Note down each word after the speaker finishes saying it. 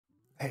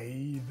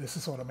Hey, this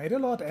is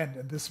Automatalot, and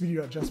in this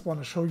video I just want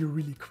to show you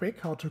really quick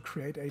how to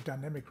create a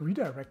dynamic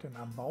redirect in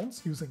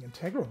Unbounce using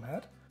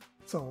Integromat.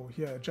 So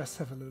here I just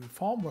have a little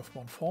form with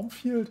one form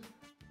field,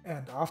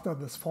 and after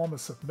this form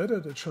is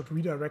submitted it should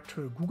redirect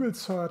to a Google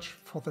search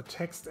for the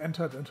text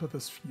entered into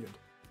this field.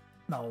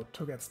 Now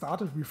to get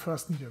started we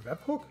first need a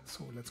webhook,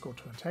 so let's go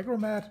to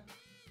Integromat,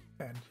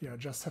 and here I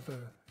just have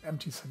an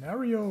empty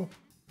scenario.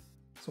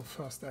 So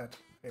first add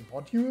a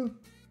module,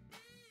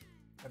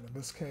 and in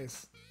this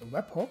case a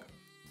webhook,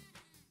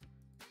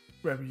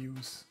 where we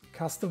use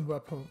custom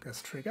webhook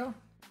as trigger.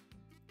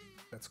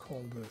 Let's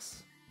call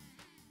this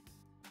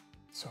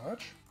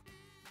search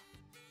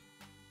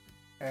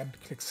and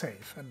click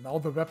save. And now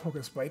the webhook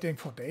is waiting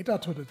for data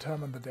to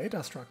determine the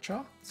data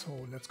structure. So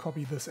let's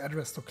copy this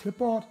address to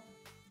clipboard,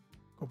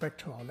 go back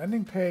to our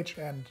landing page,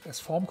 and as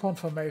form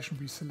confirmation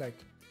we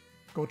select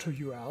go to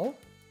URL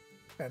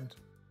and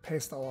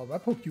paste our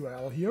webhook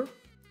URL here,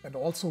 and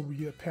also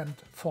we append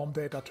form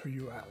data to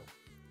URL.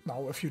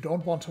 Now, if you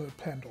don't want to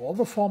append all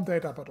the form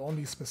data but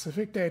only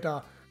specific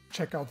data,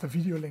 check out the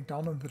video link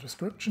down in the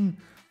description.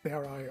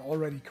 There I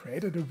already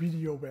created a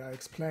video where I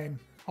explain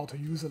how to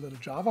use a little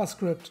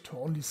JavaScript to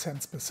only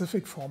send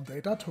specific form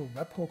data to a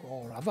webhook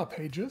or other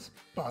pages.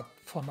 But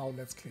for now,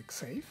 let's click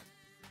save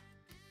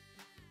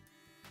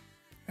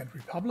and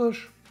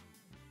republish.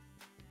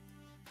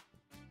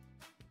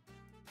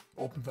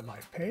 Open the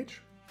live page,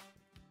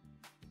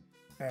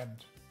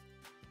 and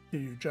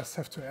here you just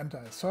have to enter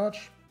a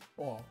search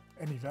or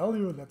any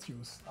value. Let's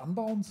use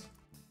Unbounce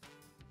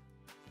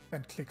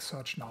and click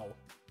search now.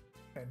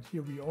 And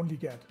here we only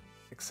get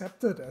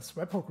accepted as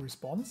webhook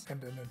response,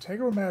 and in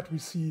Integromat we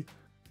see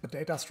the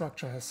data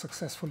structure has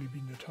successfully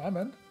been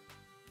determined.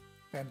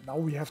 And now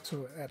we have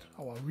to add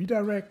our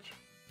redirect,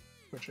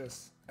 which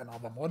is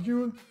another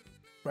module,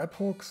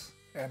 webhooks,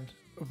 and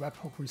a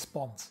webhook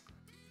response.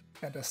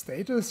 And as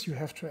status you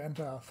have to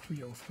enter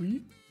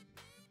 303.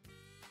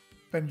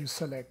 Then you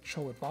select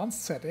Show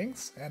Advanced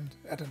Settings and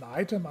add an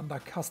item under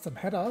Custom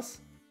Headers,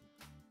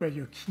 where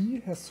your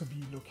key has to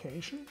be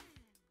location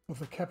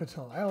with a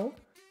capital L,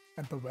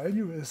 and the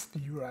value is the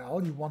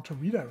URL you want to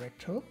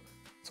redirect to.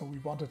 So we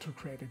wanted to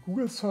create a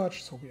Google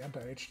search, so we enter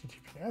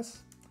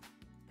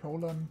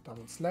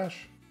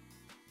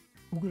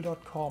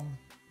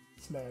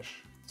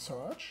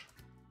https://google.com/search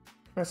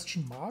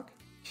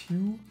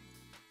 $Q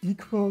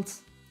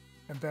equals,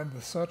 and then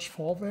the search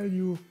for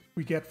value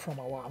we get from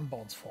our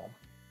Unbounce form.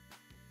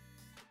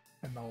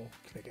 And now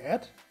click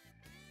Add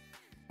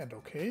and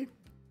OK,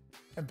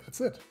 and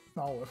that's it.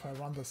 Now if I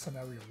run this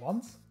scenario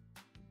once,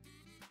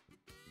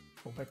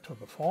 go back to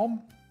the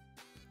form,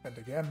 and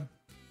again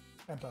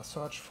enter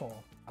search for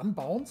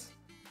Unbounce,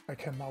 I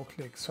can now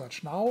click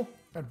Search Now,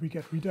 and we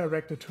get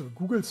redirected to a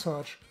Google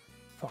search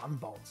for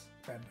Unbounce.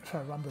 And if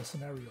I run the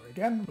scenario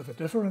again with a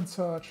different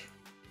search,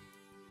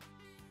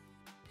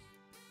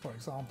 for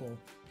example,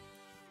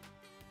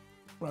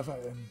 weather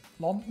in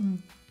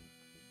London,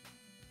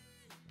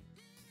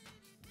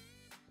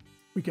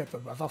 we get the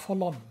weather for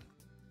London.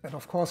 And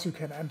of course you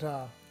can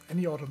enter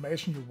any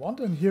automation you want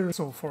in here.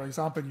 So for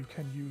example, you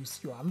can use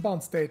your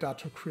Unbounce data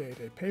to create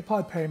a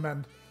PayPal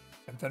payment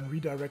and then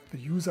redirect the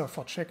user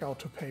for checkout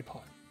to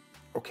PayPal.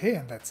 Okay,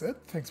 and that's it.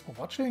 Thanks for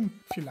watching.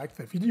 If you liked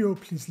the video,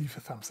 please leave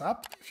a thumbs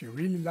up. If you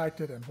really liked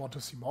it and want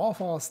to see more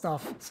of our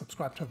stuff,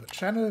 subscribe to the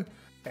channel.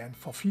 And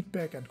for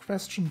feedback and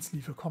questions,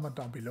 leave a comment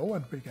down below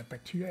and we'll get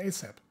back to you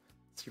ASAP.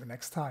 See you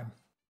next time.